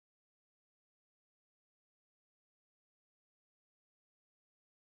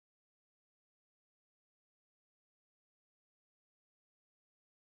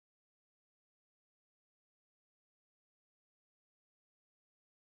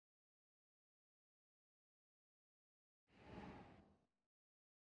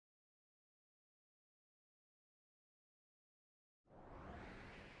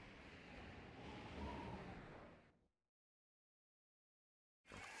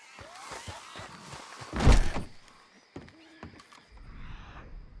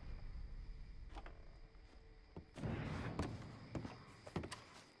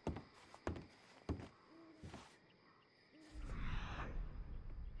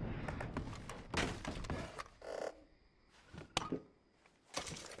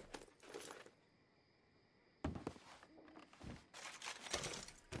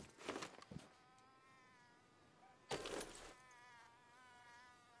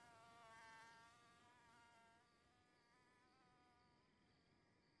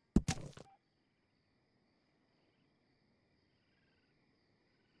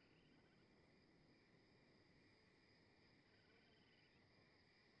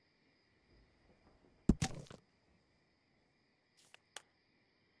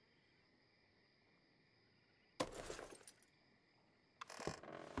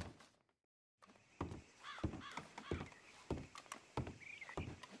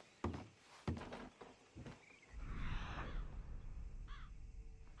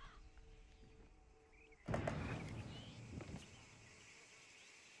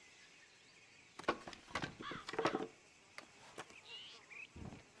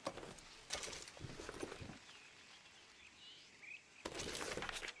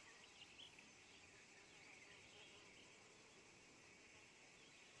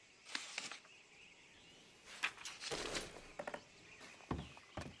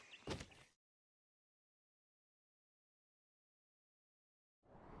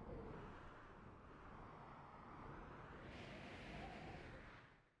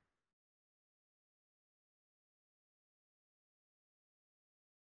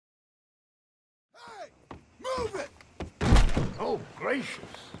Hey! Move it! Oh, gracious.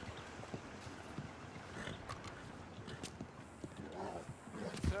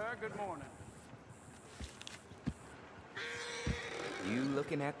 Sir, good morning. You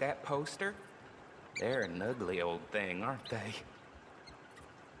looking at that poster? They're an ugly old thing, aren't they?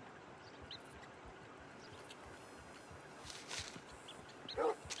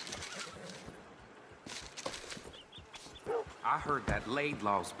 I heard that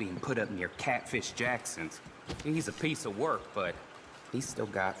LaidLaw's being put up near Catfish Jackson's. He's a piece of work, but he's still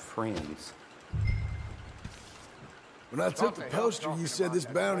got friends. When I took the poster, you said this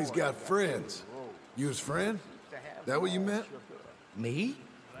bounty's got friends. You his friend? That what you meant? Me?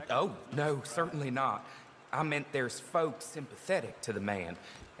 Oh, no, certainly not. I meant there's folks sympathetic to the man,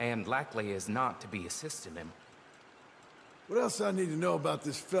 and likely is not to be assisting him. What else I need to know about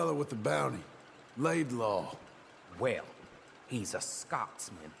this fella with the bounty? LaidLaw. Well, he's a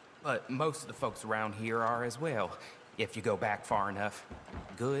Scotsman, but most of the folks around here are as well, if you go back far enough.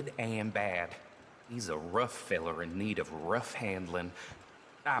 Good and bad. He's a rough fella in need of rough handling.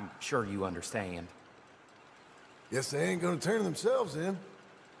 I'm sure you understand. Guess they ain't gonna turn themselves in.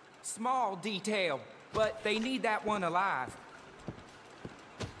 Small detail, but they need that one alive.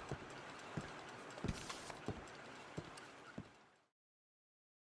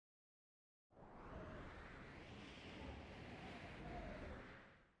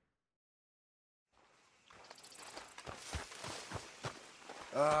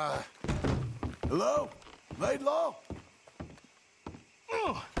 Hello? LaidLaw?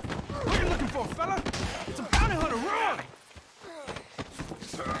 What are you looking for, fella? It's a bounty hunter, run!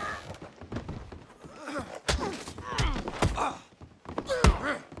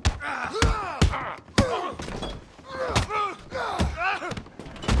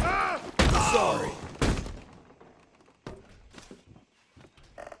 Sorry.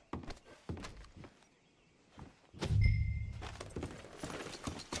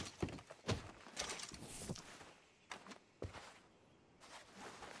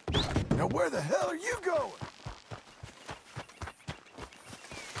 Now where the hell are you going?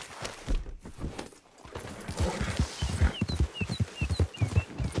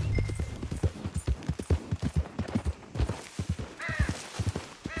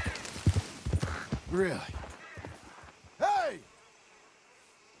 Really? Hey!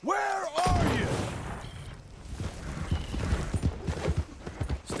 Where are you?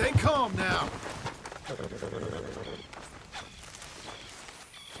 Stay calm now.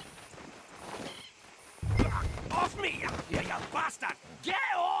 Off me, you bastard! Get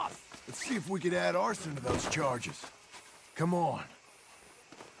off! Let's see if we could add arson to those charges. Come on.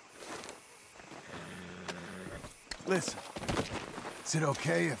 Listen, is it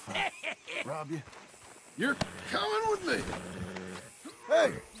okay if I rob you? You're coming with me.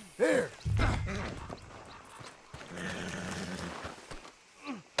 Hey, here.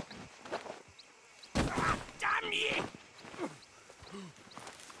 Damn you!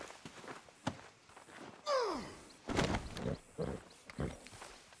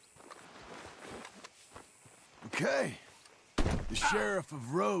 Okay. The sheriff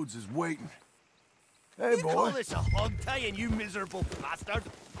of Rhodes is waiting. Hey, You boy. call this a hog tying, you miserable bastard?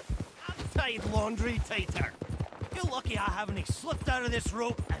 I've tied laundry tighter. You're lucky I haven't slipped out of this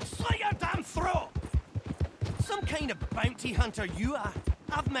rope and slit your damn throat! Some kind of bounty hunter you are.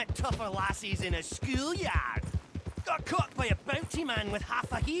 I've met tougher lassies in a schoolyard. Got caught by a bounty man with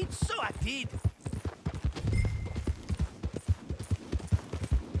half a head, so I did.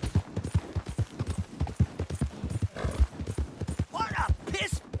 What a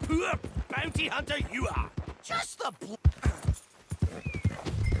piss-poor bounty hunter you are! Just the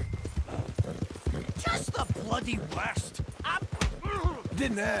bloody worst!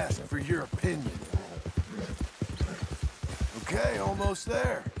 Didn't ask for your opinion. Okay, almost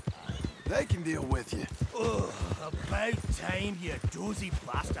there. They can deal with you. Oh, about time, you dozy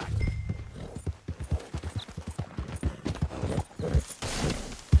bastard.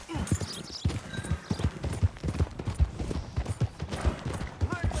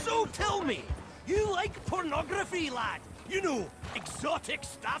 So tell me, you like pornography, lad? You know, exotic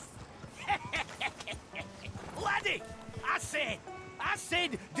stuff? Laddie, I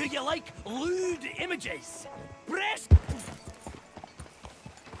said, do you like lewd images? Breasts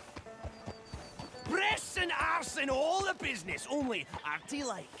and arse and all the business, only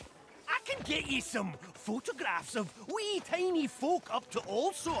arty-like. I can get you some photographs of wee tiny folk up to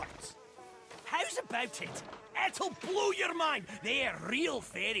all sorts. How's about it? It'll blow your mind. They're real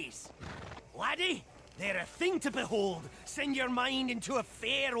fairies. Laddie, they're a thing to behold. Send your mind into a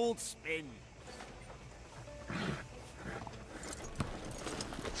fair old spin.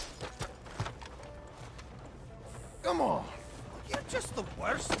 Come on. You're just the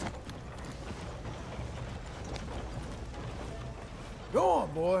worst. Go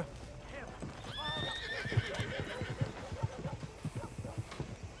on, boy.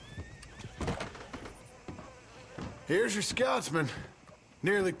 Here's your Scotsman.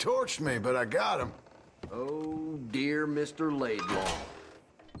 Nearly torched me, but I got him. Oh, dear Mr. Laidlaw.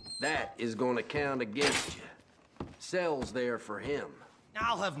 That is gonna count against you. Cell's there for him.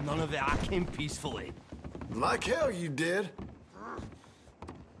 I'll have none of it. I came peacefully. Like hell you did.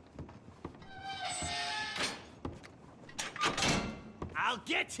 I'll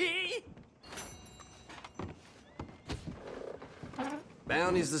get he.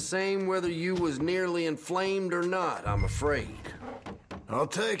 Bounty's the same whether you was nearly inflamed or not, I'm afraid. I'll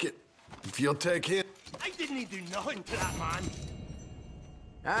take it. If you'll take him. I didn't do nothing to that man.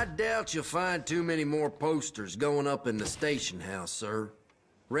 I doubt you'll find too many more posters going up in the station house, sir.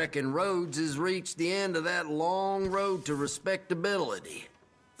 Reckon Rhodes has reached the end of that long road to respectability.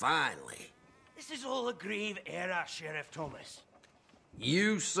 Finally. This is all a grave error, Sheriff Thomas.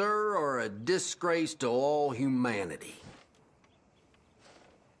 You, sir, are a disgrace to all humanity.